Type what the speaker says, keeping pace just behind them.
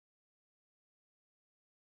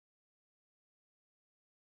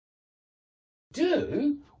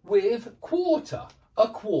do with quarter, a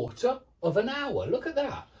quarter of an hour. Look at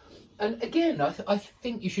that. And again, I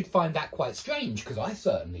think you should find that quite strange, because I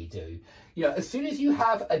certainly do. You know, as soon as you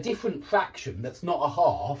have a different fraction that's not a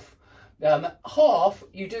half, half,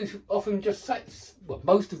 you do often just say, well,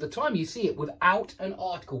 most of the time you see it without an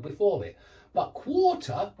article before it. But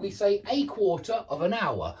quarter, we say a quarter of an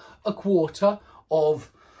hour, a quarter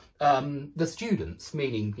of the students,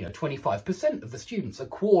 meaning, you know, 25% of the students, a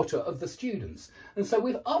quarter of the students. And so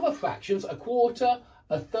with other fractions, a quarter,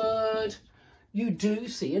 a third, you do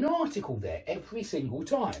see an article there every single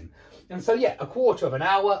time. And so, yeah, a quarter of an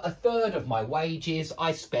hour, a third of my wages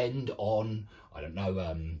I spend on, I don't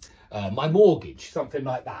know, my mortgage, something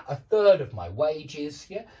like that. A third of my wages,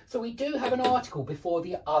 yeah. So we do have an article before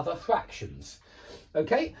the other fractions,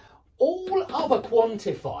 okay? All other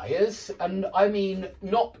quantifiers, and I mean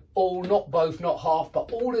not all, not both, not half,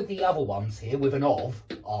 but all of the other ones here with an of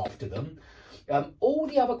after them, all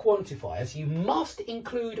the other quantifiers, you must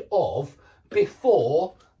include of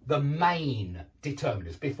before the main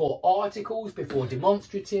determiners, before articles, before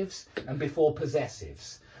demonstratives, and before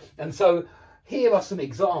possessives. And so here are some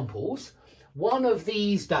examples. One of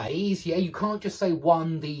these days, yeah, you can't just say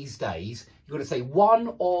one these days. You've got to say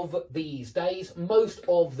one of these days, most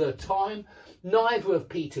of the time, neither of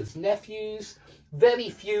Peter's nephews, very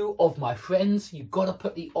few of my friends. You've got to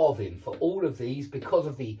put the of in for all of these because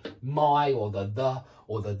of the my or the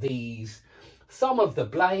or the these. Some of the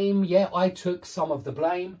blame, yeah, I took some of the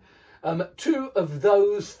blame. 2 of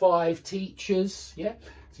those 5 teachers, yeah,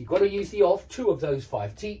 so you've got to use the of, 2 of those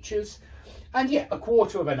 5 teachers. And yeah, a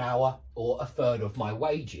quarter of an hour or a third of my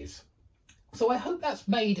wages. So I hope that's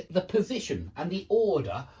made the position and the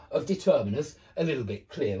order of determiners a little bit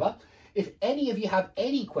clearer. If any of you have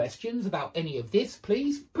any questions about any of this,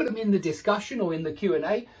 please put them in the discussion or in the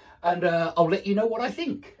Q&A, and I'll let you know what I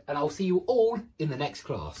think. And I'll see you all in the next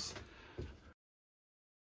class.